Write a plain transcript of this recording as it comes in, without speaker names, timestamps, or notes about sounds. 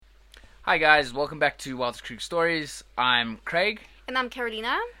Hi guys, welcome back to Wild Creek Stories. I'm Craig. And I'm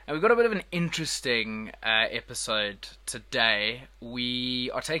Carolina. And we've got a bit of an interesting episode today.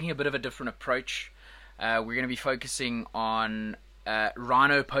 We are taking a bit of a different approach. We're going to be focusing on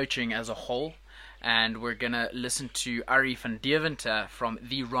rhino poaching as a whole. And we're going to listen to Ari van Deventer from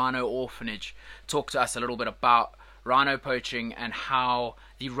the Rhino Orphanage talk to us a little bit about rhino poaching and how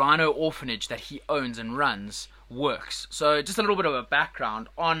the Rhino Orphanage that he owns and runs works. So just a little bit of a background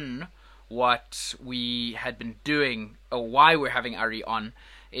on what we had been doing, or why we're having Ari on,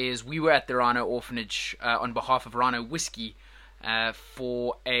 is we were at the Rhino Orphanage on behalf of Rhino Whiskey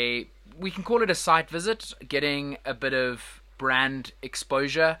for we can call it a site visit, getting a bit of brand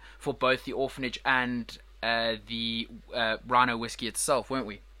exposure for both the orphanage and the Rhino Whiskey itself, weren't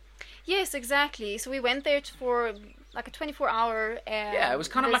we? Yes, exactly. So we went there for like a 24-hour it was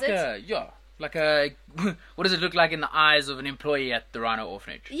kind of visit. like a what does it look like in the eyes of an employee at the Rhino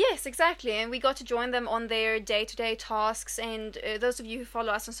Orphanage? Yes, exactly. And we got to join them on their day-to-day tasks. And those of you who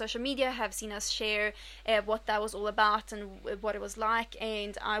follow us on social media have seen us share what that was all about and what it was like.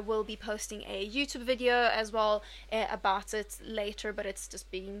 And I will be posting a YouTube video as well about it later, but it's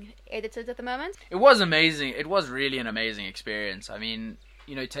just being edited at the moment. It was amazing. It was really an amazing experience. I mean,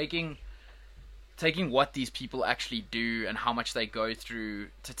 you know, taking what these people actually do and how much they go through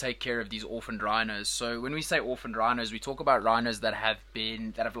to take care of these orphaned rhinos. So when we say orphaned rhinos, we talk about rhinos that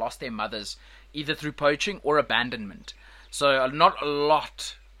have lost their mothers either through poaching or abandonment. So not a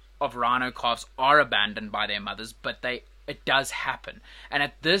lot of rhino calves are abandoned by their mothers, but it does happen. And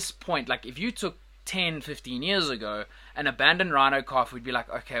at this point, like if you took 10, 15 years ago, an abandoned rhino calf would be like,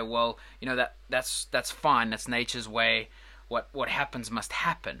 okay, well, you know, that's fine, that's nature's way. What happens must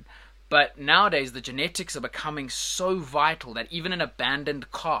happen. But nowadays, the genetics are becoming so vital that even an abandoned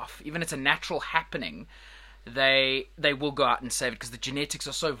calf, even if it's a natural happening, they will go out and save it because the genetics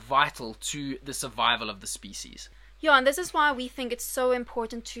are so vital to the survival of the species. Yeah, and this is why we think it's so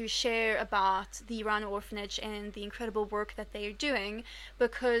important to share about the Rhino Orphanage and the incredible work that they are doing,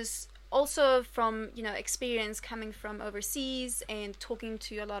 because also from, you know, experience coming from overseas and talking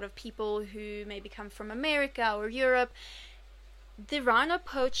to a lot of people who maybe come from America or Europe, the rhino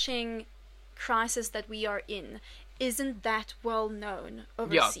poaching crisis that we are in isn't that well known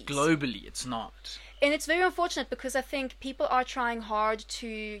overseas. Yeah, globally it's not. And it's very unfortunate because I think people are trying hard to,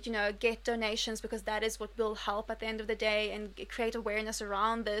 you know, get donations because that is what will help at the end of the day and create awareness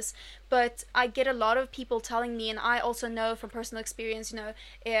around this. But I get a lot of people telling me, and I also know from personal experience, you know,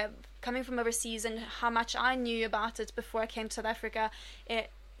 coming from overseas and how much I knew about it before I came to South Africa,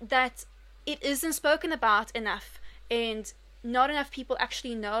 that it isn't spoken about enough. And not enough people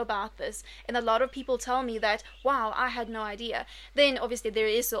actually know about this, and a lot of people tell me that, wow, I had no idea. Then obviously there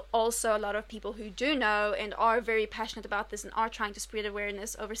is also a lot of people who do know and are very passionate about this and are trying to spread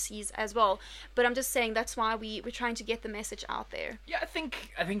awareness overseas as well. But I'm just saying that's why we're trying to get the message out there. Yeah, I think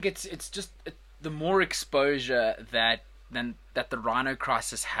it's just the more exposure that the rhino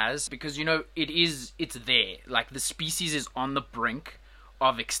crisis has, because, you know, it's there. Like, the species is on the brink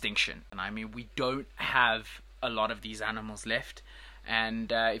of extinction, and I mean, we don't have a lot of these animals left.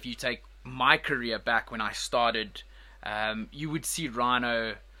 And if you take my career back when I started, you would see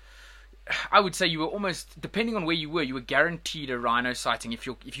rhino. I would say you were almost, depending on where you were guaranteed a rhino sighting. If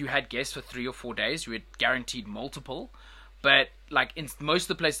you had guests for 3 or 4 days, you were guaranteed multiple. But like in most of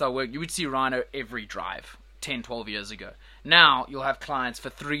the places I work, you would see rhino every drive 10, 12 years ago. Now you'll have clients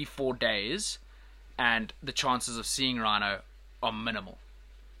for 3, 4 days, and the chances of seeing rhino are minimal.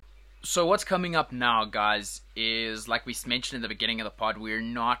 So what's coming up now, guys, is, like we mentioned in the beginning of the pod, we're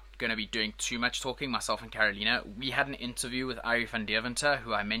not going to be doing too much talking, myself and Carolina. We had an interview with Ari van Deventer,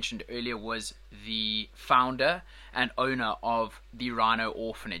 who I mentioned earlier was the founder and owner of the Rhino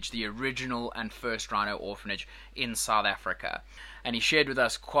Orphanage, the original and first Rhino Orphanage in South Africa. And he shared with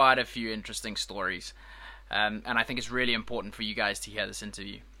us quite a few interesting stories. And I think it's really important for you guys to hear this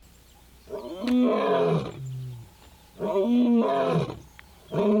interview.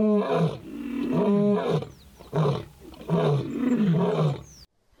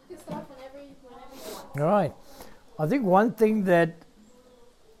 All right. I think one thing that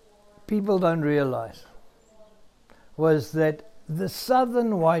people don't realize was that the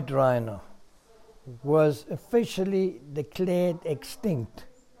southern white rhino was officially declared extinct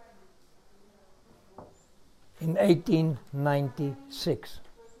in 1896.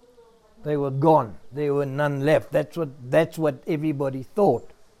 They were gone. There were none left. That's what everybody thought.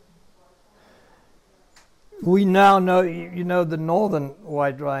 We now know, you know, the northern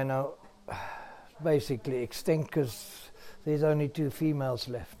white rhino basically extinct because there's only 2 females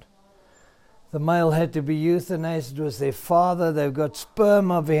left. The male had to be euthanized. It was their father. They've got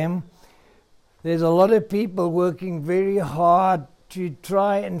sperm of him, There's a lot of people working very hard to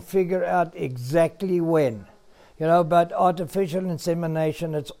try and figure out exactly when. You know, but artificial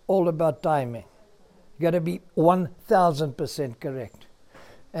insemination, it's all about timing. You got to be 1,000% correct.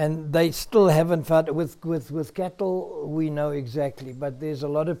 And they still haven't found it. With cattle, we know exactly. But there's a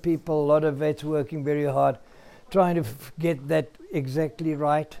lot of people, a lot of vets working very hard, trying to get that exactly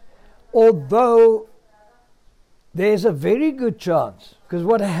right. Although there's a very good chance, because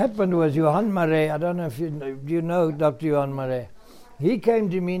what happened was Johan Marais, I don't know if you know Dr. Johan Marais, he came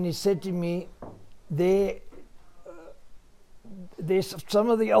to me and he said to me, there's some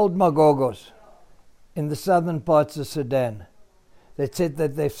of the old Magogos in the southern parts of Sudan that said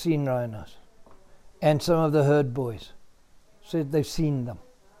that they've seen rhinos. And some of the herd boys said they've seen them.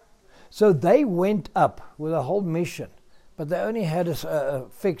 So they went up with a whole mission, but they only had a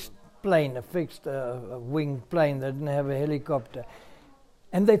fixed plane, a fixed winged plane. They didn't have a helicopter.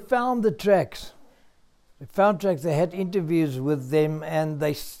 And they found the tracks. They found tracks. They had interviews with them, and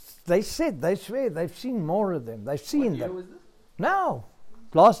they said, they swear, they've seen more of them. They've seen them. What year was this? No,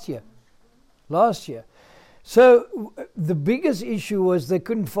 last year. So the biggest issue was they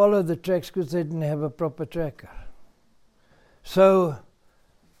couldn't follow the tracks because they didn't have a proper tracker. So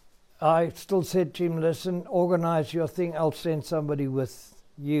I still said to him, listen, organize your thing. I'll send somebody with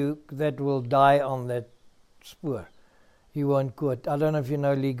you that will die on that spoor. He won't quit. I don't know if you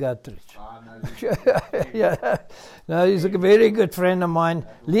know Lee Guttridge. Yeah. No, he's a very good friend of mine.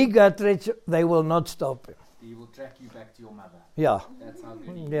 Lee Guttridge, they will not stop him. He will track you back to your mother. Yeah. That's how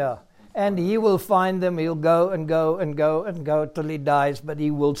good he is. Yeah. And he will find them. He'll go and go and go and go till he dies, but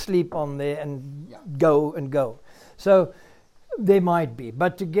he will sleep on there and go and go. So there might be.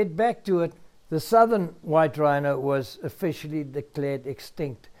 But to get back to it, the southern white rhino was officially declared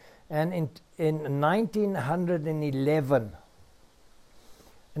extinct. And in 1911,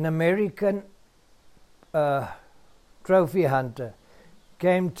 an American trophy hunter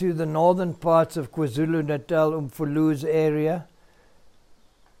came to the northern parts of KwaZulu-Natal, Umfulu's area,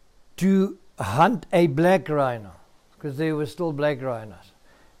 to hunt a black rhino, because there were still black rhinos.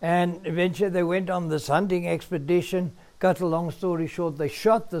 And eventually they went on this hunting expedition. Cut a long story short, they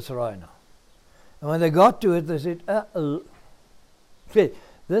shot this rhino. And when they got to it, they said,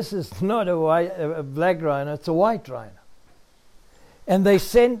 this is not a black rhino, it's a white rhino. And they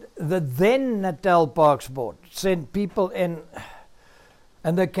sent the then Natal Parks Board, sent people in,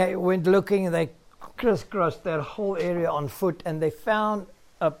 and they went looking, and they crisscrossed that whole area on foot, and they found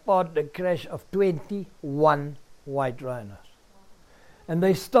a crash of 21 white rhinos. And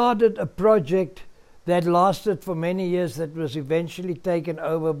they started a project that lasted for many years, that was eventually taken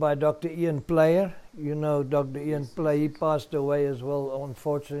over by Dr. Ian Player. You know Dr. Ian Player, he passed away as well,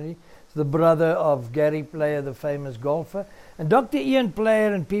 unfortunately. The brother of Gary Player, the famous golfer. And Dr. Ian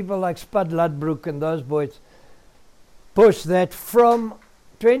Player and people like Spud Ludbrook and those boys pushed that from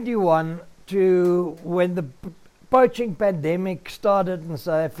 21 to when the poaching pandemic started in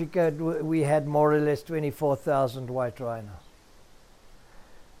South Africa, we had more or less 24,000 white rhinos.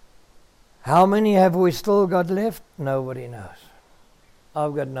 How many have we still got left? Nobody knows.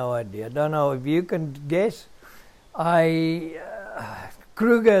 I've got no idea. Don't know if you can guess. Kruger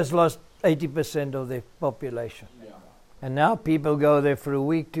has lost 80% of their population. Yeah. And now people go there for a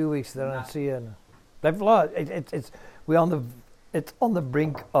week, 2 weeks, they don't see it. They've lost. It's on the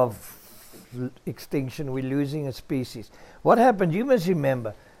brink of extinction. We're losing a species. What happened? You must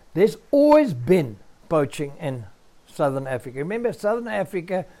remember, there's always been poaching in Southern Africa. Remember, Southern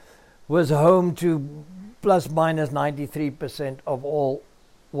Africa was home to plus minus 93% of all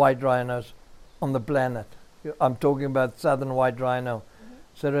white rhinos on the planet. I'm talking about southern white rhino,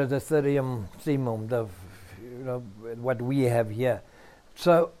 Ceratotherium simum, what we have here.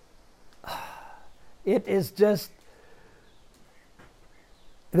 So it is just,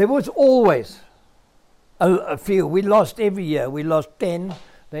 there was always a few. We lost every year. We lost 10.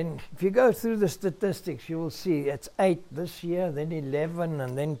 Then if you go through the statistics, you will see it's 8 this year, then 11,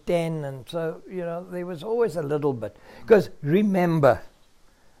 and then 10. And so, there was always a little bit. Because remember,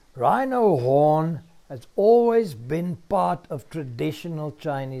 rhino horn has always been part of traditional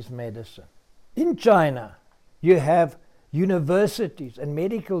Chinese medicine. In China, you have universities and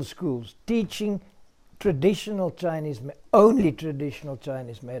medical schools teaching traditional Chinese, only traditional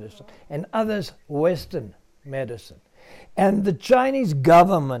Chinese medicine, and others Western medicine. And the Chinese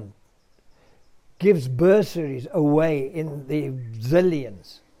government gives bursaries away in the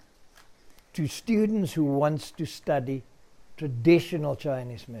zillions to students who want to study traditional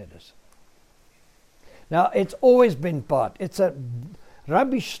Chinese medicine. Now, it's always been part. It's a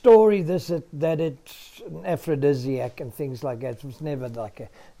rubbish story that it's an aphrodisiac and things like that. It was never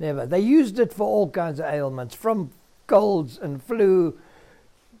never. They used it for all kinds of ailments, from colds and flu,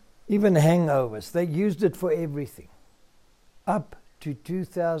 even hangovers. They used it for everything, up to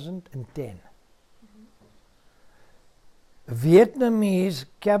 2010. A Vietnamese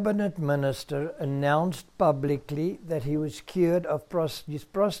cabinet minister announced publicly that he was cured of his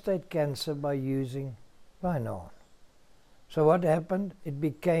prostate cancer by using Rhino. So what happened? It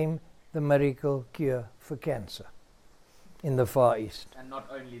became the miracle cure for cancer in the Far East. And not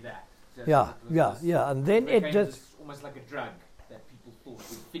only that. Yeah. And then it just almost like a drug that people thought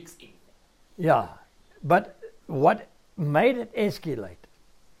would fix anything. Yeah, but what made it escalate,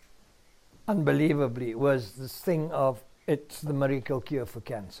 unbelievably, was this thing of it's the miracle cure for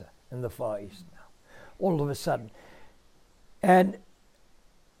cancer in the Far East now, all of a sudden. And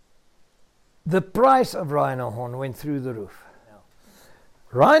the price of rhino horn went through the roof. Yeah.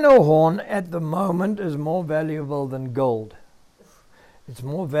 Rhino horn at the moment is more valuable than gold. It's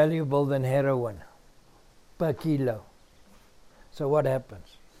more valuable than heroin per kilo. So what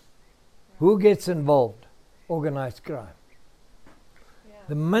happens? Who gets involved? Organized crime. Yeah.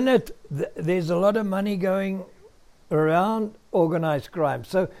 The minute there's a lot of money going around, organized crime.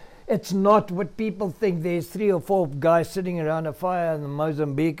 So it's not what people think. There's 3 or 4 guys sitting around a fire in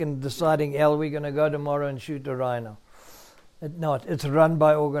Mozambique and deciding, hell, we're going to go tomorrow and shoot a rhino. It's not. It's run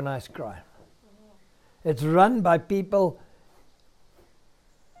by organized crime. It's run by people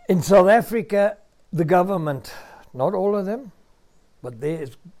in South Africa, the government, not all of them, but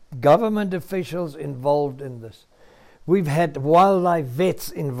there's government officials involved in this. We've had wildlife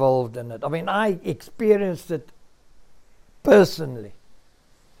vets involved in it. I mean, I experienced it personally.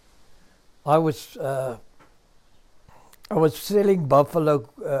 I was selling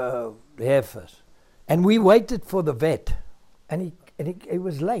buffalo heifers, and we waited for the vet, and he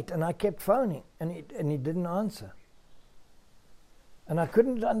was late, and I kept phoning, and he didn't answer. And I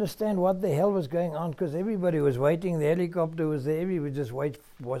couldn't understand what the hell was going on, because everybody was waiting. The helicopter was there. We were just waiting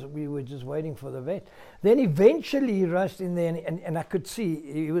for the vet. Then eventually he rushed in there, and I could see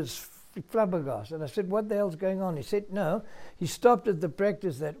he was flabbergasted. And I said, "What the hell's going on?" He said, "No, he stopped at the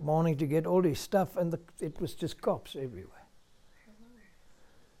practice that morning to get all his stuff, and it was just cops everywhere."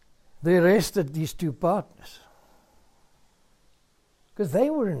 They arrested these 2 partners because they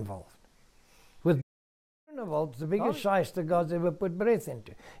were involved. It's the biggest shyster God's ever put breath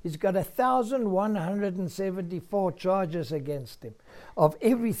into. He's got 1,174 charges against him of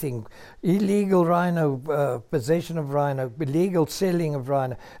everything: illegal rhino, possession of rhino, illegal selling of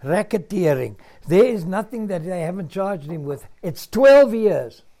rhino, racketeering. There is nothing that they haven't charged him with. It's 12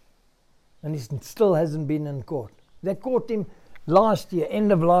 years, and he still hasn't been in court. They caught him last year,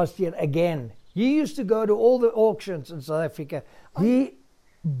 end of last year again. He used to go to all the auctions in South Africa. He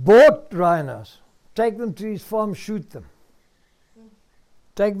bought rhinos. Take them to his farm, shoot them.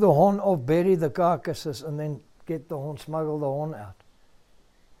 Take the horn off, bury the carcasses, and then get the horn, smuggle the horn out.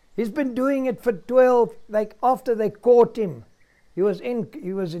 He's been doing it for 12, like after they caught him. He was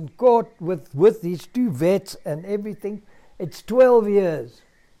in court with these 2 vets and everything. It's 12 years.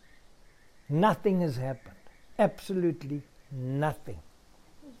 Nothing has happened. Absolutely nothing.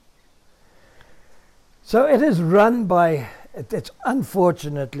 So it is it's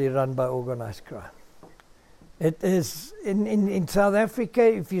unfortunately run by organized crime. It is in South Africa.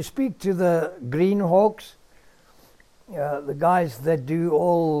 If you speak to the Green Hawks, the guys that do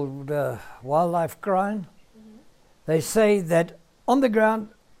all the wildlife crime, they say that on the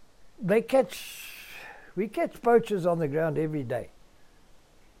ground, we catch poachers on the ground every day.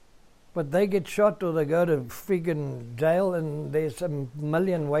 But they get shot or they go to friggin' jail, and there's a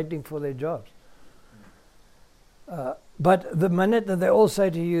million waiting for their jobs. But the minute that they all say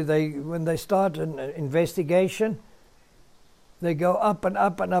to you, when they start an investigation, they go up and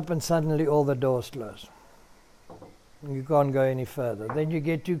up and up, and suddenly all the doors close. You can't go any further. Then you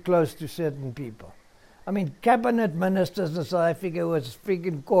get too close to certain people. I mean, cabinet ministers in South Africa was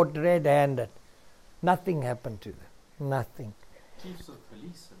freaking caught red-handed. Nothing happened to them. Nothing. Chiefs of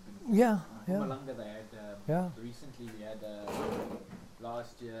police have been. Yeah. Mpumalanga, they had. Recently, we had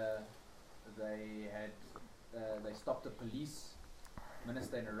last year. They stopped a police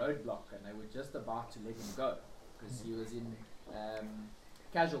minister in a roadblock, and they were just about to let him go because he was in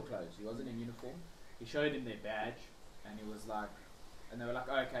casual clothes. He wasn't in uniform. He showed him their badge, and he was like, and they were like,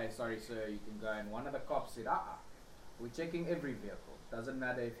 "Okay, sorry, sir, you can go." And one of the cops said, "We're checking every vehicle. Doesn't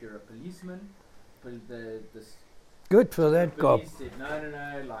matter if you're a policeman." Good for that cop. He said,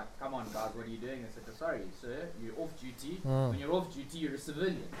 no, like, come on, guys, what are you doing? I said, "Sorry, sir, you're off duty. When you're off duty, you're a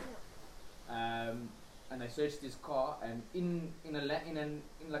civilian." and they searched his car, and in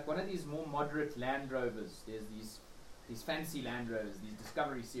like one of these more moderate Land Rovers, there's these fancy Land Rovers, these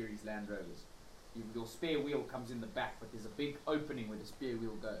Discovery Series Land Rovers. Your spare wheel comes in the back, but there's a big opening where the spare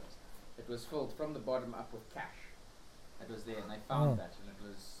wheel goes. It was filled from the bottom up with cash. It was there, and they found that, and it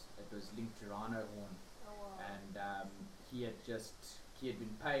was linked to Rhino horn. Oh, wow. And he had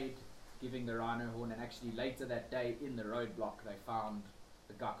been paid giving the Rhino horn, and actually later that day in the roadblock they found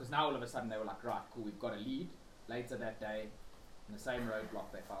the guy, because now all of a sudden they were like, right, cool, we've got a lead. Later that day in the same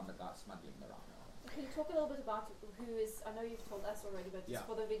roadblock they found the guy smuggling the Rhino horn. Can you talk a little bit about who is, I know you've told us already, but just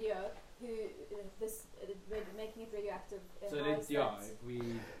for the video, who making it radioactive?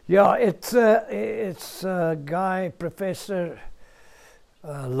 It's a guy, Professor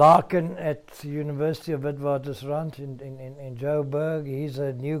Larkin at the University of Witwatersrand in Joburg. He's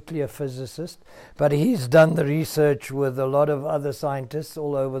a nuclear physicist, but he's done the research with a lot of other scientists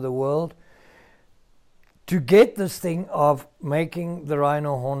all over the world to get this thing of making the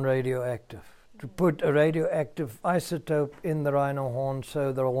rhino horn radioactive, to put a radioactive isotope in the rhino horn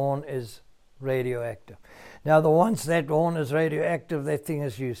so the horn is radioactive. Now, once that horn is radioactive, that thing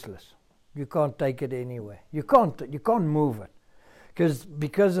is useless. You can't take it anywhere. You can't move it.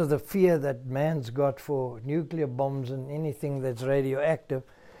 Because of the fear that man's got for nuclear bombs and anything that's radioactive,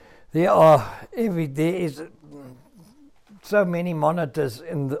 there is so many monitors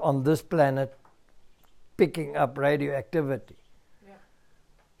on this planet picking up radioactivity. Yeah.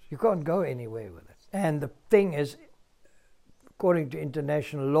 You can't go anywhere with it. And the thing is, according to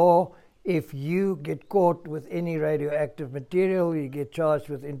international law, if you get caught with any radioactive material, you get charged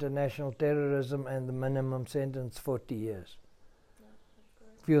with international terrorism, and the minimum sentence 40 years.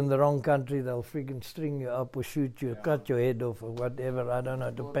 If you're in the wrong country, they'll freaking string you up or shoot you, cut your head off or whatever, I don't know,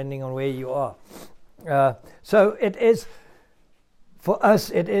 depending on where you are. So it is, for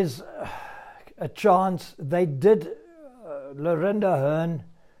us, it is a chance. They did, Lorinda Hearn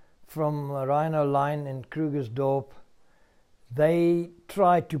from Rhino Line in Krugersdorp, they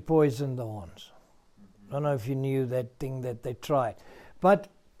tried to poison the horns. I don't know if you knew that thing that they tried. But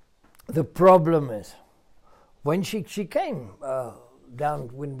the problem is, when she came down,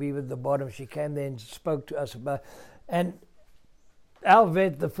 when we were at the bottom, she came there and spoke to us about, and our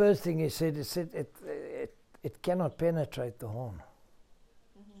vet, the first thing he said, it cannot penetrate the horn.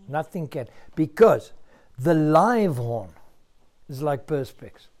 Mm-hmm. Nothing can, because the live horn is like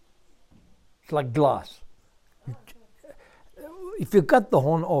perspex. It's like glass. If you cut the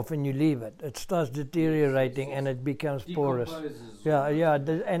horn off and you leave it, it starts deteriorating and it becomes porous.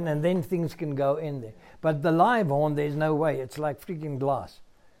 And then things can go in there. But the live horn, there's no way. It's like freaking glass.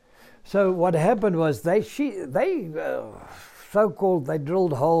 So what happened was they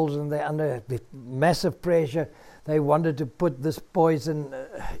drilled holes and they under massive pressure. They wanted to put this poison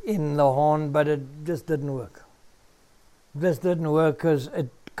in the horn, but it just didn't work. It just didn't work because it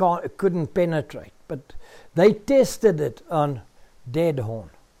couldn't penetrate. But they tested it on dead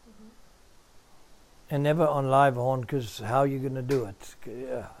horn, and never on live horn, because how are you going to do it?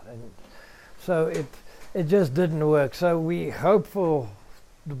 And so it just didn't work. So we hope for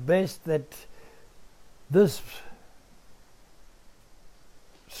the best that this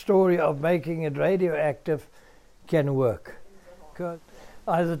story of making it radioactive can work. Because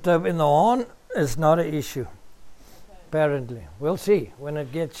isotope in the horn is not an issue, apparently. We'll see when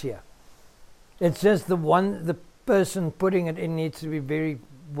it gets here. It's just the person putting it in needs to be very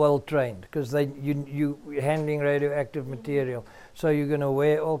well trained, because you're handling radioactive material. So you're going to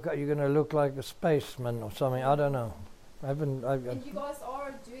you're going to look like a spaceman or something. I don't know. And you guys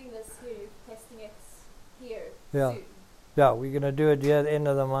are doing this here, you're testing it here. Yeah. Soon. Yeah, we're going to do it here at the end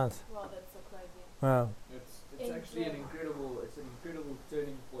of the month. Wow, that's so crazy. Yeah. It's actually an incredible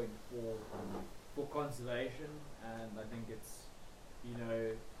turning point for conservation, and I think it's,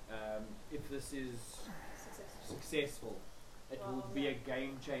 if this is successful, it will be a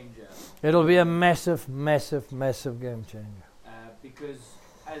game changer. It'll be a massive, massive, massive game changer. Because,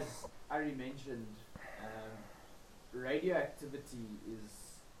 as Ari mentioned, radioactivity is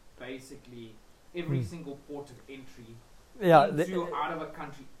basically every single port of entry out of a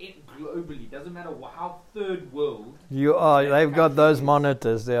country globally. Doesn't matter how third world you are. They've got those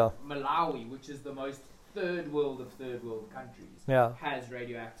monitors there. Malawi, which is the most third world of third world countries, has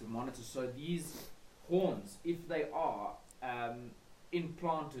radioactive monitors. So these horns, if they are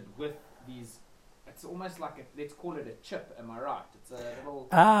implanted with these, it's almost like let's call it a chip. Am I right? It's a little.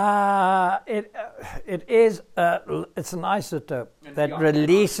 It's an isotope that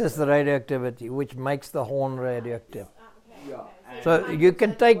releases the radioactivity, which makes the horn radioactive. So you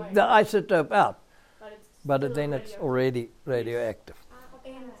can take the isotope out, but then it's already radioactive.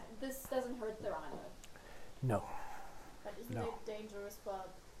 And this doesn't hurt the rhino. No. But isn't No. it dangerous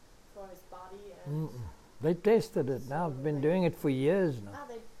for his body? And They tested it now. I've been doing it for years now.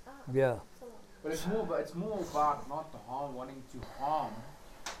 Yeah. so long. But it's more about not wanting to harm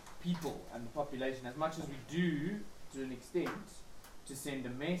people and the population as much as we do, to an extent, to send a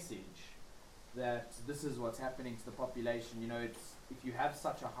message that this is what's happening to the population. You know, it's if you have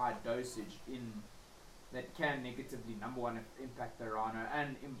such a high dosage that can negatively, number one, impact the rhino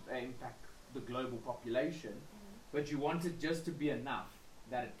and impact the global population. But you want it just to be enough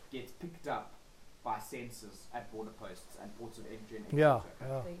that it gets picked up by sensors at border posts and ports of entry and exit. Yeah.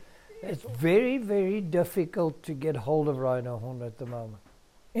 It's very, very difficult to get hold of rhino horn at the moment.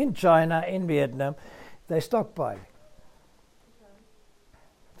 In China, in Vietnam, they're stockpiling.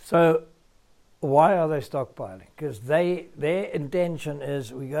 So why are they stockpiling? Because their intention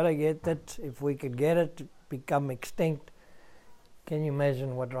is we got to get that. If we could get it to become extinct, can you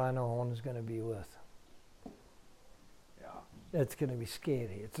imagine what rhino horn is going to be worth? Yeah. It's going to be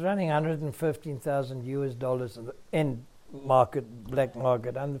scary. It's running $115,000 US in the end market, black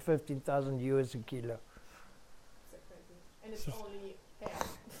market, $115,000 US a kilo. So crazy. And it's only air.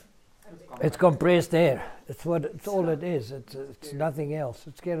 It's compressed air. It's all it is. It's nothing else.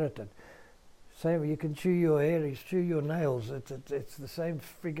 It's keratin. Same. You can chew your hair. You chew your nails. It's the same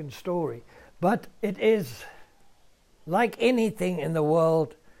freaking story. But it is like anything in the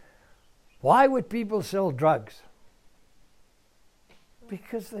world. Why would people sell drugs?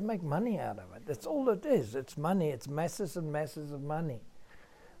 Because they make money out of it. That's all it is. It's money. It's masses and masses of money.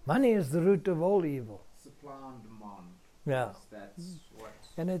 Money is the root of all evil. Supply and demand. Yeah. That's what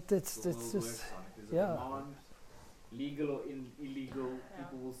And it's the just world works on. If there's a yeah. demand, legal or illegal,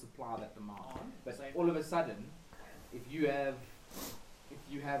 people will supply that demand. But all of a sudden, if you have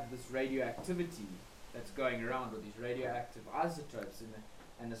this radioactivity that's going around, or these radioactive isotopes,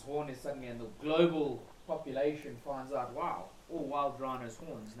 and this horn is suddenly, and the global population finds out, wow, all wild rhinos'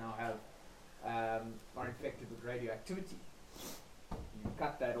 horns now are infected with radioactivity. You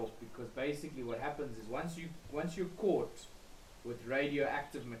cut that off, because basically what happens is once you're caught with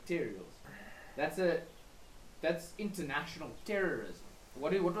radioactive materials, that's international terrorism.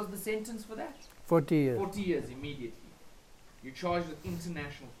 What was the sentence for that? 40 years. 40 years immediately. You're charged with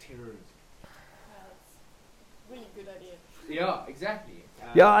international terrorism. Really good idea. Yeah, exactly.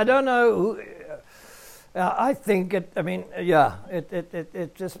 Yeah, I don't know who. I think it. I mean, yeah,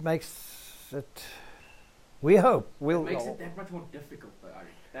 it just makes it. We hope we'll. It makes it that much more difficult, though.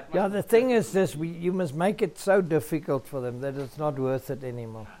 That much Yeah, more the thing is difficult. this: you must make it so difficult for them that it's not worth it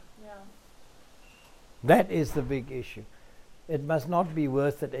anymore. Yeah. That is the big issue. It must not be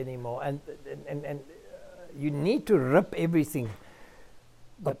worth it anymore, and you need to rip everything.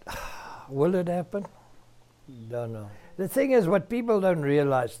 But will it happen? Don't know. The thing is, what people don't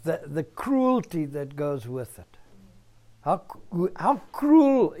realize, the cruelty that goes with it. How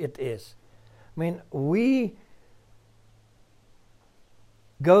cruel it is. I mean, we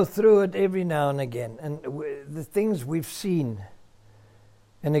go through it every now and again, and the things we've seen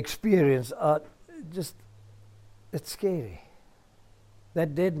and experienced are just, it's scary.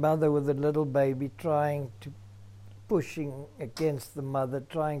 That dead mother with a little baby pushing against the mother,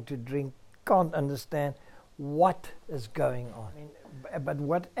 trying to drink, can't understand what is going on. I mean, but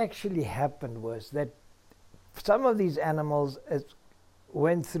what actually happened was that some of these animals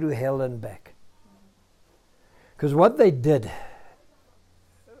went through hell and back. Because what they did,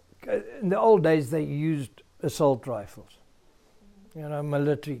 in the old days they used assault rifles,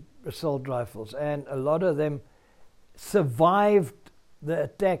 military assault rifles, and a lot of them survived the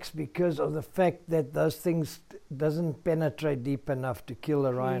attacks because of the fact that those things doesn't penetrate deep enough to kill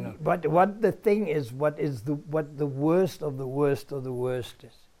a rhino. But what the thing is, what the worst of the worst of the worst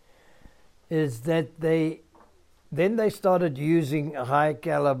is that they started using high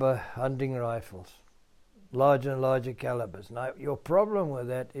caliber hunting rifles, larger and larger calibers. Now your problem with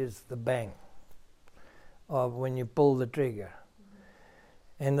that is the bang of when you pull the trigger.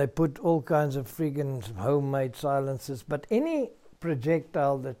 And they put all kinds of friggin' homemade silencers, but any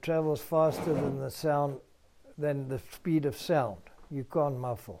projectile that travels faster than the speed of sound, you can't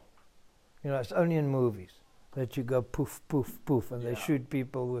muffle. It's only in movies that you go poof, poof, poof, and they shoot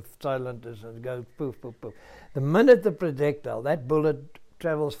people with silencers and go poof, poof, poof. The minute the projectile, that bullet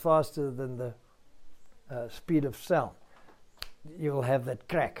travels faster than the speed of sound, you'll have that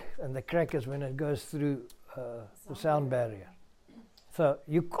crack, and the crack is when it goes through the sound barrier. So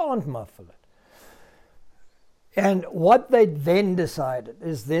you can't muffle it. And what they then decided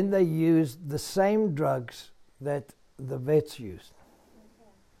is they used the same drugs that the vets used,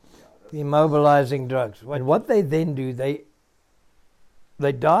 the immobilizing drugs. And what they then do, they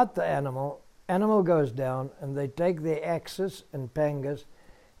dart the animal animal goes down and they take their axes and pangas.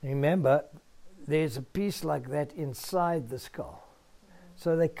 Remember, there's a piece like that inside the skull.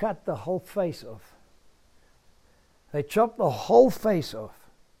 So they cut the whole face off. They chop the whole face off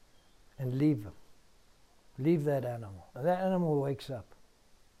and leave them. Leave that animal. And that animal wakes up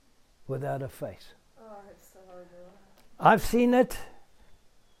without a face. Oh, it's so horrible. I've seen it.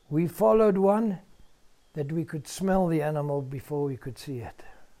 We followed one that we could smell the animal before we could see it.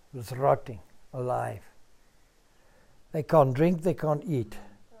 It was rotting, alive. They can't drink, they can't eat.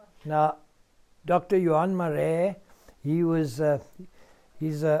 Now, Dr. Johan Marais, he's the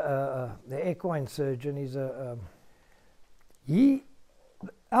equine surgeon.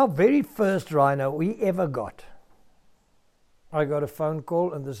 Our very first rhino we ever got. I got a phone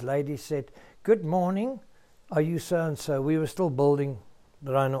call and this lady said, "Good morning, are you so-and-so?" We were still building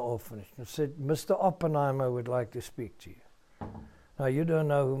the Rhino Orphanage. And said, "Mr. Oppenheimer would like to speak to you." Now, you don't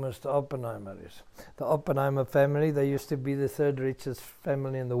know who Mr. Oppenheimer is. The Oppenheimer family, they used to be the third richest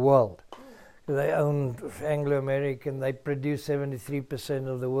family in the world. They owned Anglo-American. They produced 73%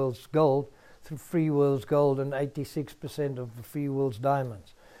 of the world's gold, through free world's gold, and 86% of the free world's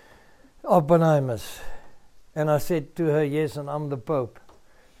diamonds. Oppenheimers. And I said to her, "Yes, and I'm the Pope.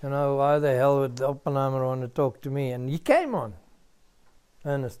 You know, why the hell would Oppenheimer want to talk to me?" And he came on.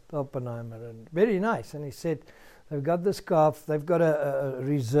 Ernest Oppenheimer, and very nice. And he said, they've got this calf, they've got a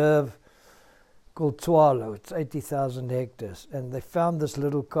reserve called Tswalo. It's 80,000 hectares. And they found this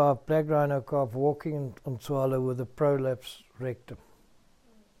little calf, black rhino calf, walking on Tswalo with a prolapse rectum.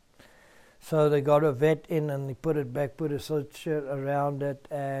 So they got a vet in and he put it back, put a suture around it,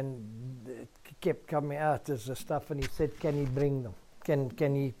 and it kept coming out as the stuff. And he said, "Can he bring them?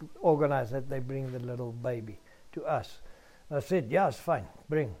 Can he organize that they bring the little baby to us?" I said, "Yeah, it's fine,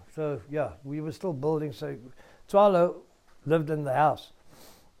 bring." So, yeah, we were still building. So, Tswalo lived in the house.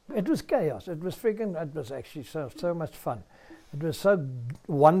 It was chaos. It was actually so much fun. It was so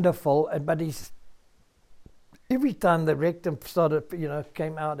wonderful. But every time the rectum started,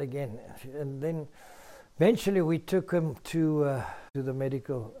 came out again. And then eventually we took him to the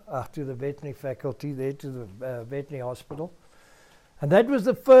medical, to the veterinary faculty there, to the veterinary hospital. And that was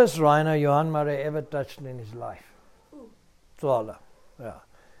the first rhino Johan Marais ever touched in his life. Tswalo, yeah.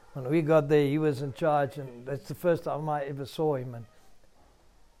 When we got there, he was in charge, and that's the first time I ever saw him. And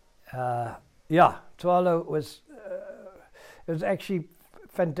Tswalo was it was actually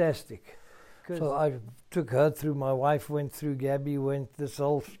fantastic. So I took her through. My wife went through. Gabby went this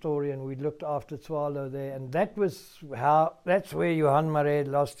whole story, and we looked after Tswalo there. And that's where Johan Marais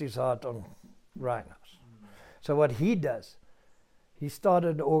lost his heart on rhinos. So what he does, he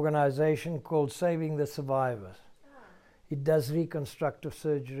started an organization called Saving the Survivors. He does reconstructive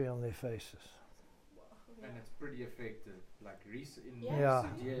surgery on their faces. And it's pretty effective. Like recent years.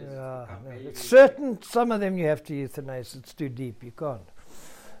 It's certain, some of them you have to euthanize. It's too deep. You can't.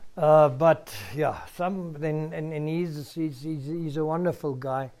 But yeah, some then, and he's a wonderful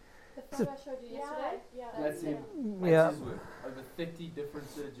guy. The photo I showed you yesterday. Yeah, that's him. Yeah. That's his work. Over 50 different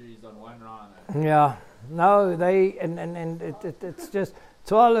surgeries on one rhino. Yeah. No, it's just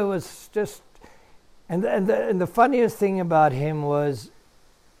Tswalo was just. And the funniest thing about him was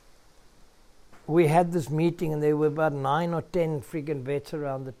we had this meeting and there were about 9 or 10 freaking vets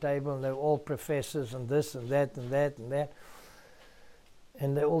around the table, and they were all professors and this and that and that and that.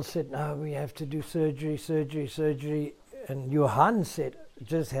 And they all said, "No, we have to do surgery. And Johan said,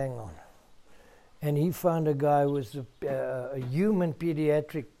 "Just hang on." And he found a guy who was a human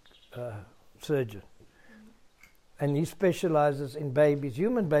pediatric surgeon. And he specializes in babies.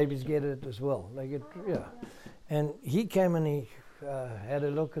 Human babies get it as well. They get, yeah. And he came and he had a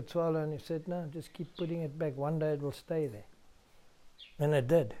look at Tswalo and he said, "No, just keep putting it back. One day it will stay there." And it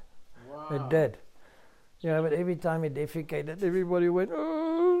did. Wow. It did. But every time he defecated, everybody went,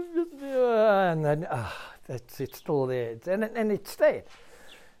 "Oh," and then, it's still there. And it stayed.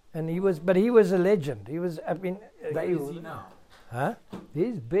 And he was a legend. He was, Where is he now? Huh?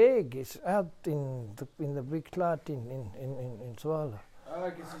 He's big. He's out in the big cloud in Tswalo. Oh, I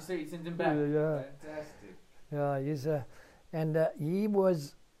guess you say he sent him back. Yeah. Fantastic. Yeah, he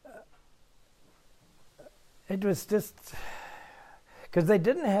was. It was just because they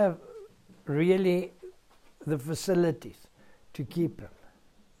didn't have really the facilities to keep him.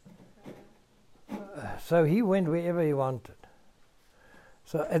 So he went wherever he wanted.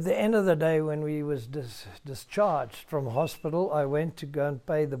 So at the end of the day, when we was discharged from hospital, I went to go and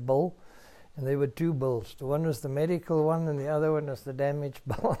pay the bill, and there were 2 bills. The one was the medical one, and the other one was the damage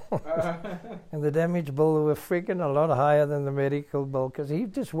bill. And the damage bill were freaking a lot higher than the medical bill, because he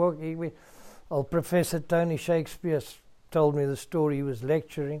just worked. Professor Tony Shakespeare told me the story. He was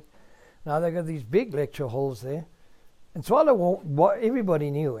lecturing Now they got these big lecture halls there. And Swallow,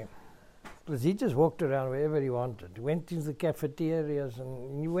 everybody knew him. Because he just walked around wherever he wanted. Went into the cafeterias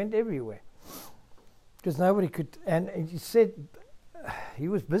and he went everywhere. Because nobody could, and he said he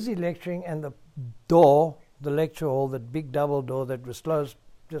was busy lecturing and the door, the lecture hall, that big double door that was closed,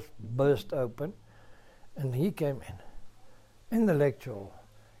 just burst open. And he came in the lecture hall,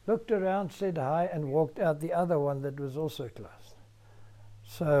 looked around, said hi, and walked out the other one that was also closed.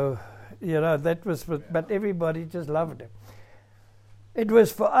 So, that was, but everybody just loved him. It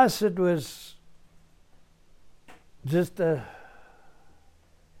was, for us, it was just a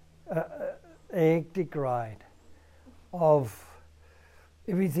hectic ride of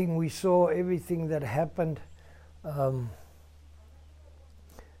everything we saw, everything that happened.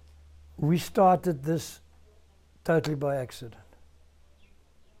 We started this totally by accident.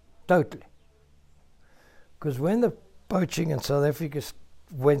 Totally. Because when the poaching in South Africa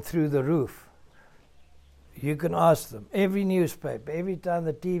went through the roof, you can ask them. Every newspaper, every time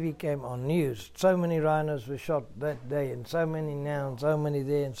the TV came on news, so many rhinos were shot that day, and so many now, and so many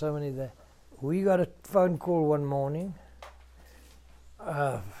there, and so many there. We got a phone call one morning.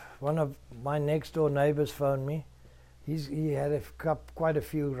 One of my next door neighbors phoned me. He had quite a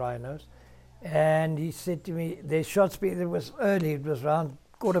few rhinos. And he said to me, their shots, it was early, it was around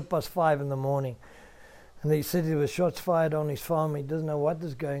 5:15 in the morning. And he said there were shots fired on his farm. He doesn't know what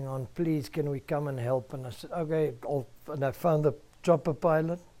is going on. Please, can we come and help? And I said, okay. And I found the chopper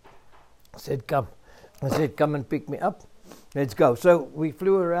pilot. I said, come. I said, come and pick me up. Let's go. So we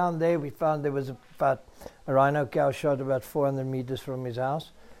flew around there. We found there was about a rhino cow shot about 400 meters from his house.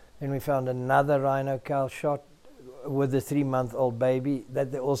 Then we found another rhino cow shot with a 3-month-old baby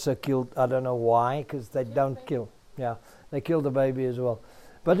that they also killed. I don't know why, because they don't kill. Yeah, they killed the baby as well.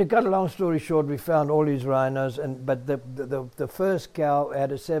 But to cut a long story short, we found all these rhinos, but the first cow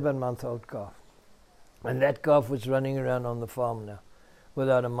had a 7-month-old calf. And that calf was running around on the farm now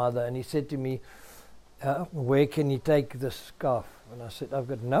without a mother. And he said to me, where can you take this calf? And I said, I've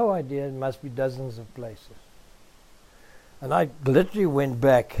got no idea. It must be dozens of places. And I literally went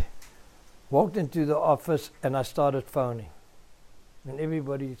back, walked into the office, and I started phoning. And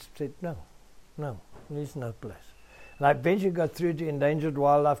everybody said, no, there's no place. And I eventually got through to Endangered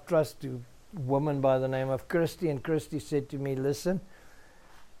Wildlife Trust to a woman by the name of Christy, and Christy said to me, listen,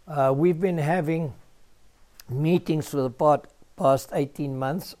 we've been having meetings for the past 18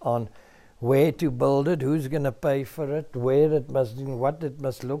 months on where to build it, who's going to pay for it, where it must do, what it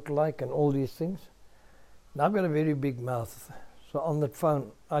must look like, and all these things. And I've got a very big mouth. So on the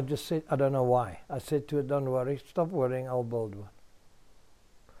phone, I just said, I don't know why. I said to her, don't worry, stop worrying, I'll build one.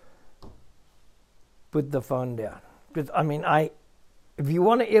 Put the phone down. Because, I mean, if you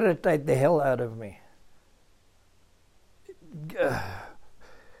want to irritate the hell out of me,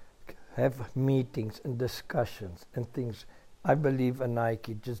 have meetings and discussions and things. I believe in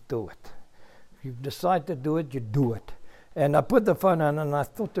Nike, just do it. If you decide to do it, you do it. And I put the phone on and I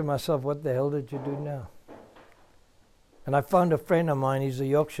thought to myself, what the hell did you do now? And I found a friend of mine, he's a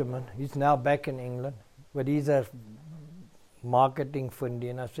Yorkshireman. He's now back in England, but he's a marketing fundi.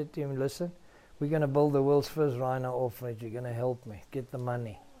 And I said to him, listen, we're going to build the world's first rhino orphanage. You're going to help me get the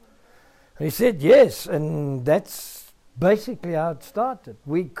money. And he said, yes. And that's basically how it started.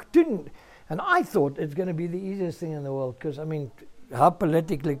 We didn't, and I thought it's going to be the easiest thing in the world. Because, I mean, how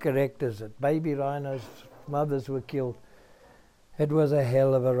politically correct is it? Baby rhinos, mothers were killed. It was a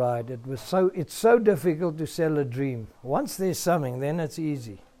hell of a ride. It's so difficult to sell a dream. Once there's something, then it's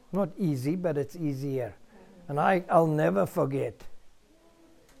easy. Not easy, but it's easier. And I'll never forget.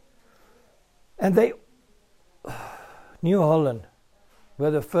 And New Holland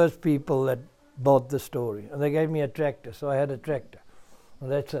were the first people that bought the story. And they gave me a tractor, so I had a tractor.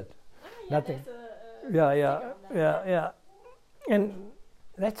 And that's it. Nothing. Yeah. And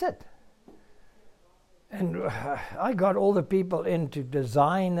that's it. And I got all the people in to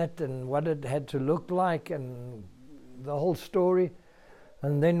design it and what it had to look like and the whole story.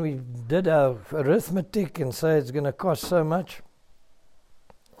 And then we did our arithmetic and say it's going to cost so much.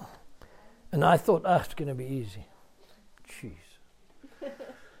 And I thought, it's going to be easy. Jeez.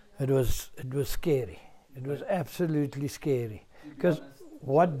 It was scary. It was absolutely scary. Because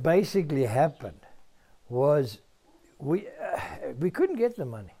what basically happened was we couldn't get the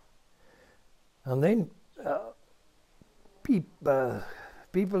money. And then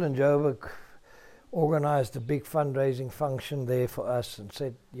people in Joburg organized a big fundraising function there for us and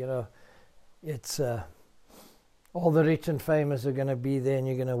said, it's all the rich and famous are going to be there and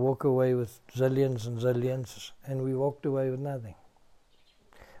you're going to walk away with zillions and zillions. And we walked away with nothing.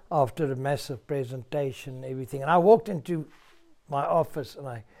 After a massive presentation, everything. And I walked into my office and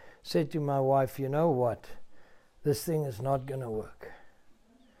I said to my wife, you know what? This thing is not going to work.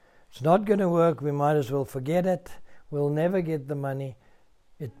 It's not going to work. We might as well forget it. We'll never get the money.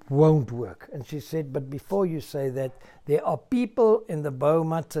 It won't work. And she said, but before you say that, there are people in the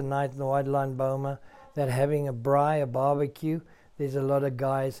Boma tonight, in the White Line Boma, that are having a braai, a barbecue. There's a lot of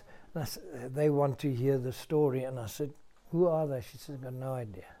guys. And I said, they want to hear the story. And I said, who are they? She said, I've got no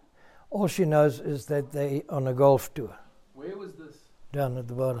idea. All she knows is that they're on a golf tour. Where was this? Down at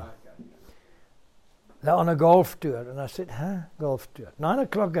the bottom. Okay. They're on a golf tour. And I said, huh? Golf tour. 9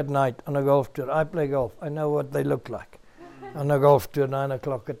 o'clock at night on a golf tour. I play golf. I know what they look like. On a golf tour, 9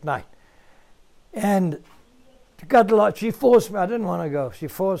 o'clock at night. And to cut a lot, she forced me. I didn't want to go. She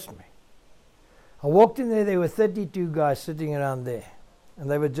forced me. I walked in there were 32 guys sitting around there.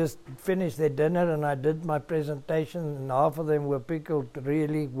 And they were just finished their dinner, and I did my presentation, and half of them were pickled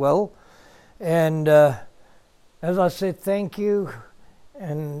really well. And as I said, thank you,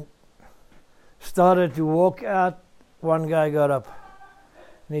 and started to walk out, one guy got up.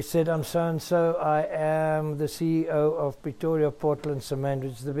 And he said, I'm so-and-so, I am the CEO of Pretoria Portland Cement,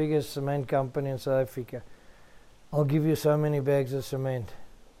 which is the biggest cement company in South Africa. I'll give you so many bags of cement.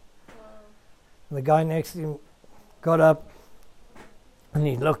 Wow. And the guy next to him got up, and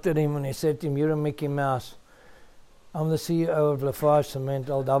he looked at him and he said to him, you're a Mickey Mouse. I'm the CEO of Lafarge Cement,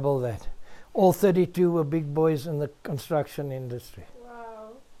 I'll double that. All 32 were big boys in the construction industry.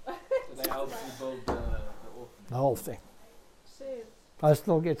 Wow. So they helped you build the orphanage. The whole thing. Shit. I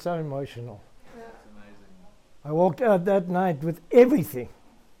still get so emotional. Yeah. That's amazing. I walked out that night with everything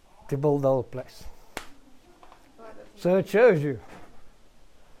to build the whole place. Wow, that's So it shows you.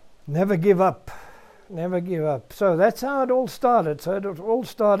 Never give up. Never give up. So that's how it all started. So it all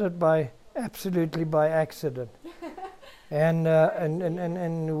started absolutely by accident.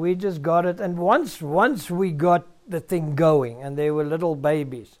 And we just got it. And once we got the thing going and there were little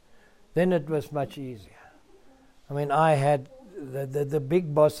babies, then it was much easier. I mean, I had the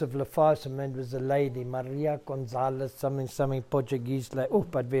big boss of Lafarge Cement was a lady, Maria Gonzalez, something Portuguese,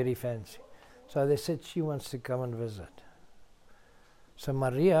 but very fancy. So they said she wants to come and visit. So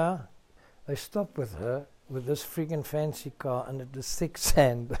Maria, they stopped with her with this freaking fancy car, and it was thick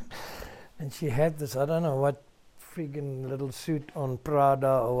sand. And she had this, I don't know what freaking little suit on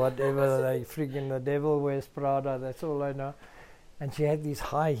Prada or whatever, the devil wears Prada, that's all I know. And she had these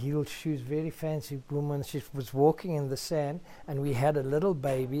high-heeled shoes, very fancy woman. She was walking in the sand, and we had a little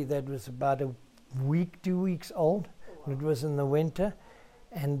baby that was about a week, 2 weeks old. And it was in the winter,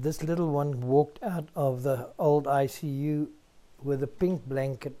 and this little one walked out of the old ICU with a pink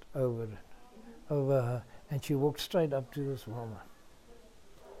blanket over her, and she walked straight up to this woman.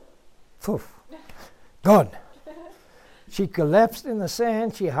 Poof, gone. She collapsed in the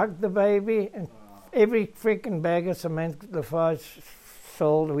sand. She hugged the baby, and every freaking bag of cement Lafarge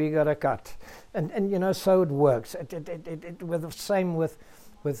sold, we got a cut. And you know, so it works. It was the same with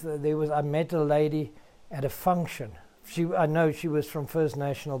I met a lady at a function. I know she was from First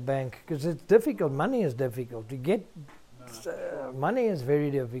National Bank, because it's difficult. Money is difficult to get. Money is very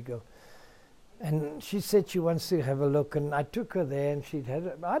difficult. And she said she wants to have a look, and I took her there,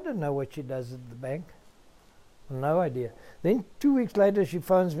 and I don't know what she does at the bank. No idea. Then 2 weeks later, she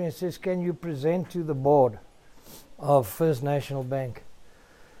phones me and says, can you present to the board of First National Bank?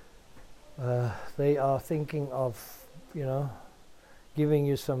 They are thinking of, giving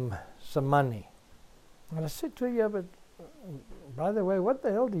you some money. And I said to her, yeah, but by the way, what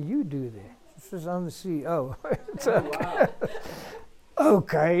the hell do you do there? She says, I'm the CEO. It's okay.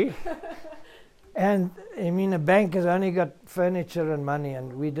 Okay. And I mean, a bank has only got furniture and money,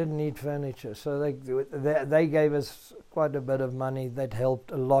 and we didn't need furniture. So they gave us quite a bit of money that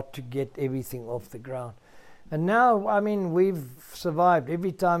helped a lot to get everything off the ground. And now, I mean, we've survived.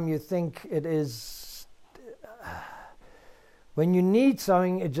 Every time you think it is, when you need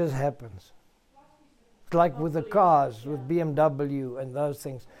something, it just happens. It's like with the cars, with BMW and those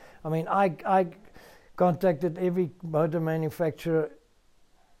things. I mean, I contacted every motor manufacturer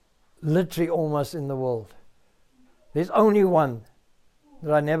literally almost in the world. There's only one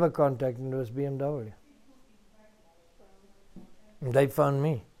that I never contacted, and it was BMW. And they phoned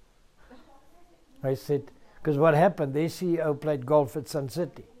me. I said, because what happened, their CEO played golf at Sun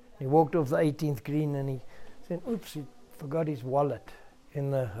City. He walked off the 18th green, and he said, oops, he forgot his wallet in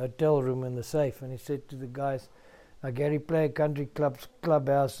the hotel room in the safe. And he said to the guys, Gary Player Country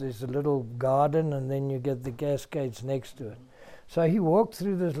Clubhouse, there's a little garden, and then you get the Cascades next to it. So he walked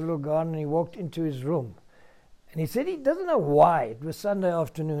through this little garden, and he walked into his room. And he said he doesn't know why. It was Sunday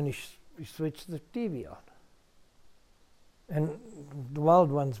afternoon, he switched the TV on. And the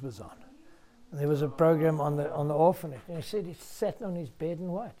Wild Ones was on. There was a program on the orphanage, and he said he sat on his bed and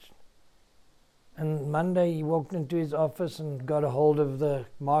watched. And Monday he walked into his office and got a hold of the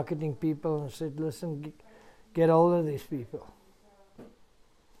marketing people and said, "Listen, get hold of these people."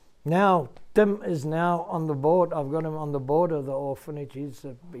 Now Tim is now on the board. I've got him on the board of the orphanage. He's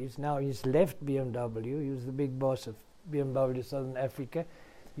left BMW. He was the big boss of BMW Southern Africa.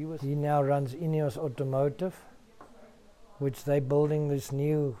 He now runs Ineos Automotive, which they're building this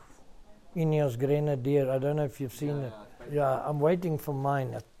new Ineos Grenadier. I don't know if you've seen it. Yeah, I'm waiting for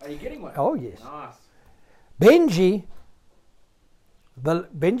mine. Are you getting one? Oh yes. Nice. Benji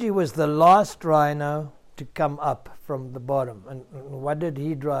was the last Rhino to come up from the bottom. And what did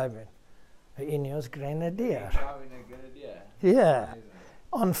he drive in? An Ineos Grenadier. Driving a Grenadier. Yeah. Amazing.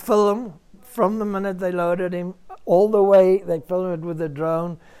 On film, from the minute they loaded him, all the way, they filmed it with a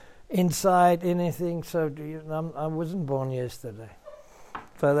drone, inside, anything. So I wasn't born yesterday.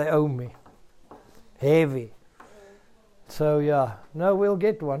 So they owe me. Heavy. So yeah, no, we'll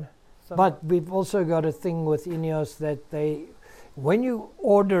get one. But we've also got a thing with Ineos that when you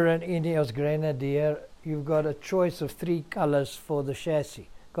order an Ineos Grenadier, you've got a choice of 3 colors for the chassis.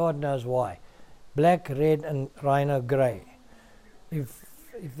 God knows why. Black, red, and Rhino grey. If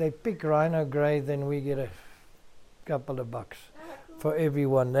they pick Rhino grey, then we get a couple of bucks for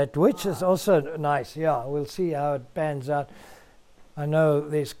everyone. Which is also nice. Yeah, we'll see how it pans out. I know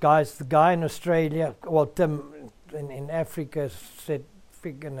there's the guy in Australia, well, Tim in Africa said,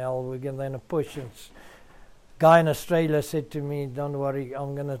 "Friggin' hell, we're going to push." And guy in Australia said to me, "Don't worry,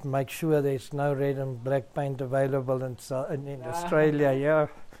 I'm going to make sure there's no red and black paint available in Australia." Yeah.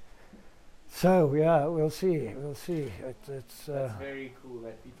 So yeah, we'll see. It's very cool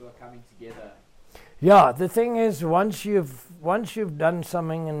that people are coming together. Yeah, the thing is, once you've done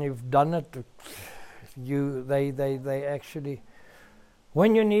something and you've done it, they actually,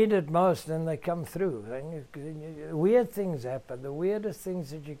 when you need it most, then they come through. Weird things happen. The weirdest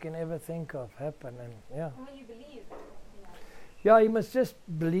things that you can ever think of happen, and yeah. When you believe. Yeah, you must just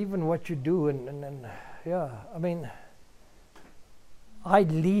believe in what you do, and yeah. I mean, I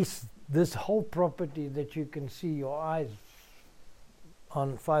lease this whole property that you can see your eyes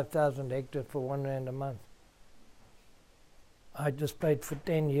on 5,000 hectares for R1 a month. I just paid for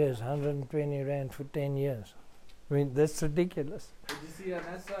 10 years, 120 Rand for 10 years. I mean, that's ridiculous. Did you see that?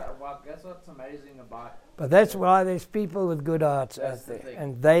 That's what's amazing about. But that's why there's people with good hearts out there,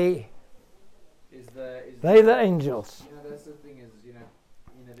 and they're the angels. You know, that's the thing is,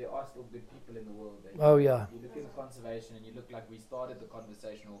 there are still good people in the world. Oh yeah. You look at conservation, and you look like we started the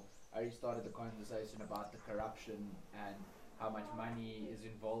conversation, or I restarted the conversation about the corruption and how much money is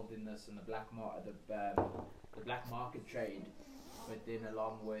involved in this, and the black market trade. But then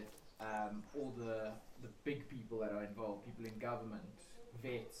along with all the big people that are involved, people in government,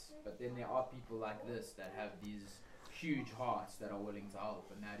 vets, but then there are people like this that have these huge hearts that are willing to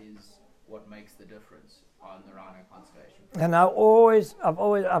help, and that is what makes the difference on the Rhino conservation. And I've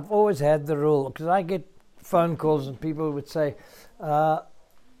always had the rule, because I get phone calls and people would say,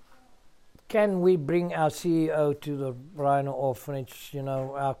 "Can we bring our CEO to the Rhino Orphanage?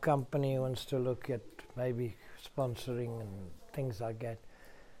 Our company wants to look at maybe sponsoring and things like that."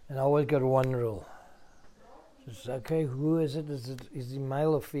 And I always got one rule. It's okay, who is it? Is he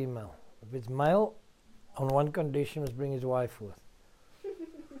male or female? If it's male, on one condition, must bring his wife with.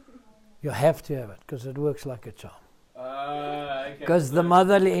 You have to have it, because it works like a charm. Because the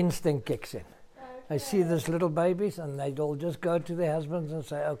motherly instinct kicks in. They see these little babies, and they all just go to their husbands and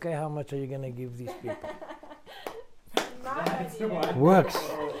say, "Okay, how much are you going to give these people?"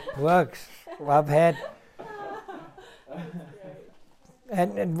 Works. I've had...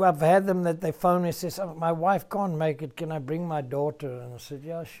 And I've had them that they phone me and says, "Oh, my wife can't make it, can I bring my daughter?" And I said,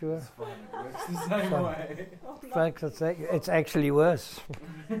 "Yeah, sure." It's fine, it works the same way. In fact, it's actually worse.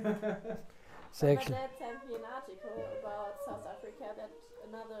 My dad sent me an article about South Africa that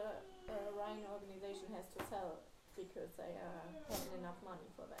another Rhino organization has to sell because they haven't enough money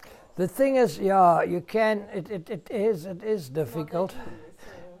for that. The thing is, yeah, you can, it is difficult.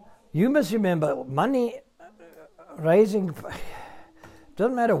 You must remember, money raising...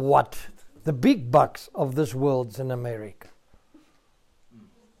 Doesn't matter what, the big bucks of this world's in America.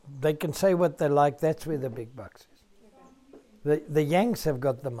 They can say what they like, that's where the big bucks is. The Yanks have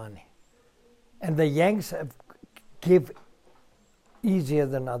got the money. And the Yanks give easier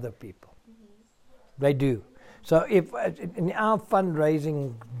than other people. They do. So if in our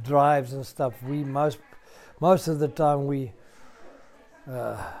fundraising drives and stuff, we most of the time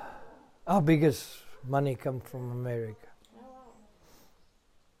our biggest money comes from America.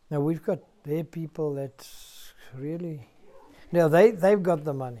 Now we've got their people that's really... No, they've got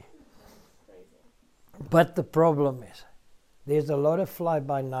the money. But the problem is, there's a lot of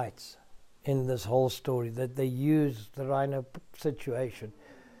fly-by-nights in this whole story, that they use the rhino situation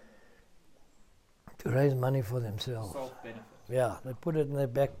to raise money for themselves. Self-benefit. Yeah, they put it in their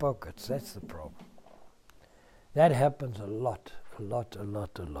back pockets. That's the problem. That happens a lot.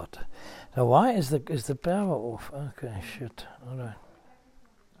 Now, why is the power off? Okay, shit. All right.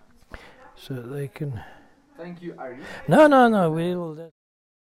 So they can. Thank you, Ari. No. We'll.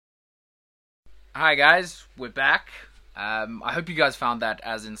 Hi guys, we're back. I hope you guys found that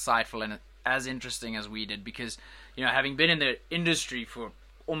as insightful and as interesting as we did, because, you know, having been in the industry for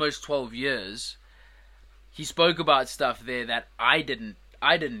almost 12 years, he spoke about stuff there that I didn't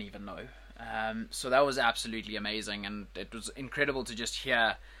even know. So that was absolutely amazing, and it was incredible to just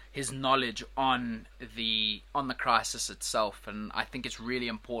hear his knowledge on the crisis itself. And I think it's really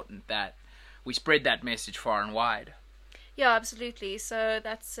important that we spread that message far and wide. Yeah, absolutely. So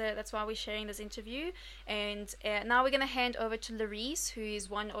that's why we're sharing this interview. And now we're going to hand over to Larisse, who is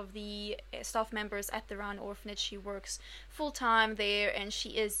one of the staff members at the Rhino Orphanage. She works full-time there, and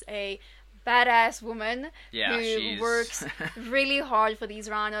she is a badass woman who works really hard for these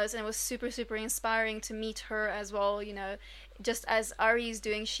rhinos, and it was super, super inspiring to meet her as well. You know, just as Ari is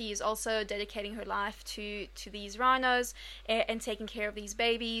doing, she is also dedicating her life to these rhinos and taking care of these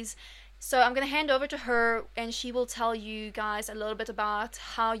babies. So I'm going to hand over to her, and she will tell you guys a little bit about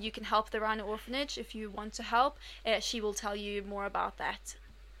how you can help the Rhino Orphanage if you want to help. She will tell you more about that.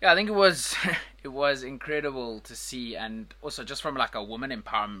 Yeah, I think it was incredible to see, and also just from like a woman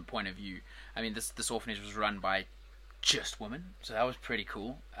empowerment point of view. I mean, this orphanage was run by just women, so that was pretty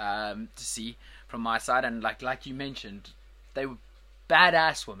cool to see from my side. And like you mentioned, they were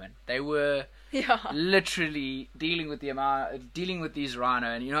badass women. They were literally dealing with these rhino,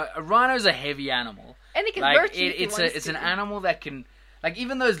 and you know, a rhino is a heavy animal, and it can hurt you. It's an animal that can, like,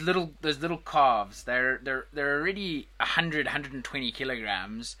 even those little calves, they're already 120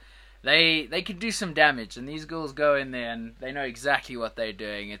 kilograms. They could do some damage, and these girls go in there and they know exactly what they're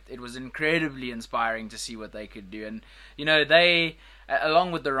doing. It was incredibly inspiring to see what they could do, and you know, they,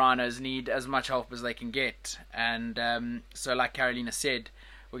 along with the rhinos, need as much help as they can get. And so like Carolina said,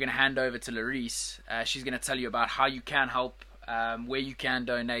 we're going to hand over to Larisse. She's going to tell you about how you can help, where you can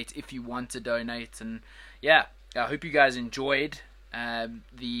donate if you want to donate. And yeah, I hope you guys enjoyed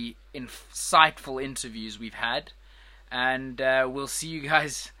the insightful interviews we've had, and we'll see you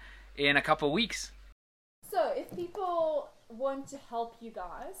guys in a couple of weeks. So if people want to help you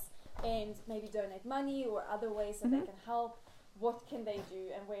guys and maybe donate money or other ways that they can help, what can they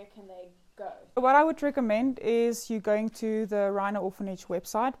do and where can they go? What I would recommend is you going to the Rhino Orphanage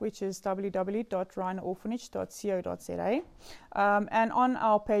website, which is www.rhinoorphanage.co.za. And on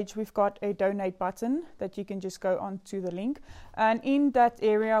our page, we've got a donate button that you can just go onto the link. And in that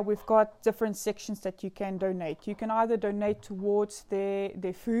area, we've got different sections that you can donate. You can either donate towards their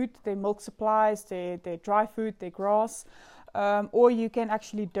food, their milk supplies, their dry food, their grass, or you can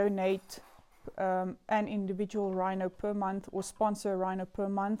actually donate an individual rhino per month, or sponsor a rhino per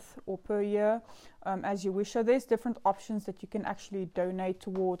month or per year, as you wish. So there's different options that you can actually donate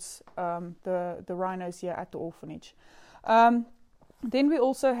towards the rhinos here at the orphanage. Then we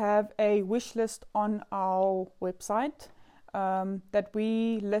also have a wish list on our website that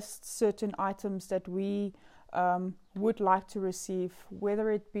we list certain items that we would like to receive, whether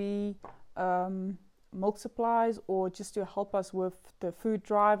it be milk supplies or just to help us with the food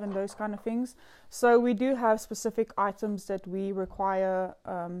drive and those kind of things. So we do have specific items that we require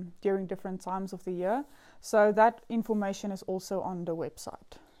during different times of the year. So that information is also on the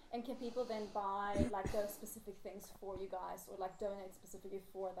website. And can people then buy like those specific things for you guys, or like donate specifically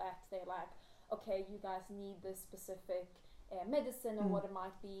for that? They're like, okay, you guys need this specific medicine or what it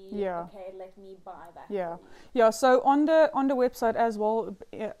might be. Okay, let me buy that. So on the website as well,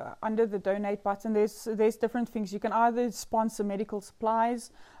 under the donate button, there's different things. You can either sponsor medical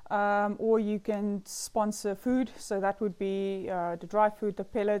supplies, or you can sponsor food. So that would be the dry food, the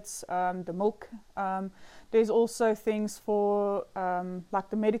pellets, the milk. There's also things for like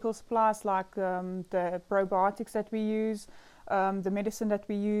the medical supplies, like the probiotics that we use. The medicine that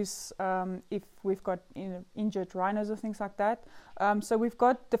we use if we've got injured rhinos or things like that. So we've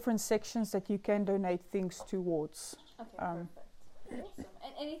got different sections that you can donate things towards. Okay, perfect. Awesome.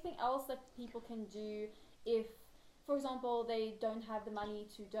 And anything else that people can do if, for example, they don't have the money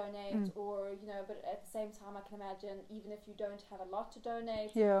to donate, or, you know, but at the same time, I can imagine even if you don't have a lot to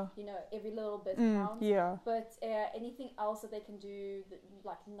donate, you know, every little bit counts. But anything else that they can do, that,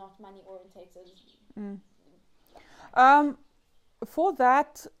 like, not money orientated? For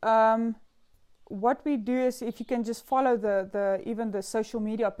that, what we do is, if you can just follow even the social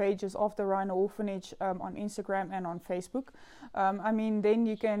media pages of the Rhino Orphanage on Instagram and on Facebook, I mean, then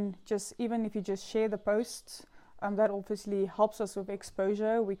you can just, even if you just share the posts, that obviously helps us with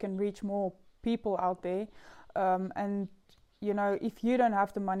exposure. We can reach more people out there, and you know, if you don't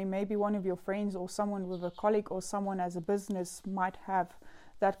have the money, maybe one of your friends or someone with a colleague or someone as a business might have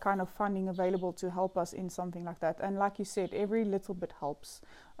that kind of funding available to help us in something like that. And like you said, every little bit helps.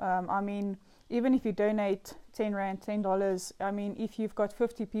 I mean, even if you donate 10 Rand, $10, I mean, if you've got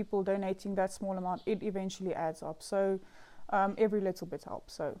 50 people donating that small amount, it eventually adds up. So every little bit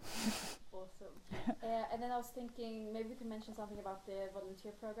helps. So. Awesome. And then I was thinking maybe we can mention something about the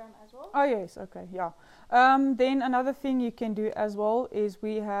volunteer program as well. Oh yes, okay, yeah. Then another thing you can do as well is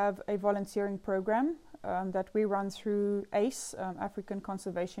we have a volunteering program that we run through ACE, African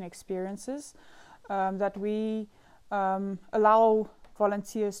Conservation Experiences, that we allow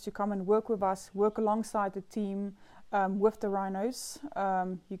volunteers to come and work with us, work alongside the team with the rhinos.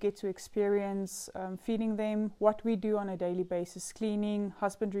 You get to experience feeding them, what we do on a daily basis, cleaning,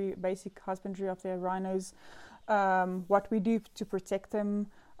 husbandry, basic husbandry of their rhinos, what we do to protect them.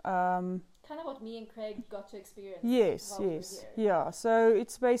 Kind of what me and Craig got to experience. Yes, yes, yeah. So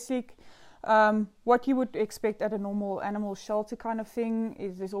it's basic. What you would expect at a normal animal shelter kind of thing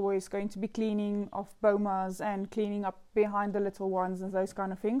is there's always going to be cleaning of bomas and cleaning up behind the little ones and those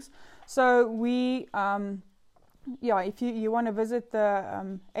kind of things. So we, if you want to visit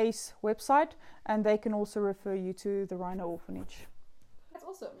the ACE website, and they can also refer you to the Rhino Orphanage. That's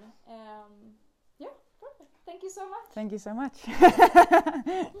awesome. Yeah, perfect. Thank you so much. Thank you so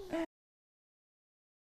much.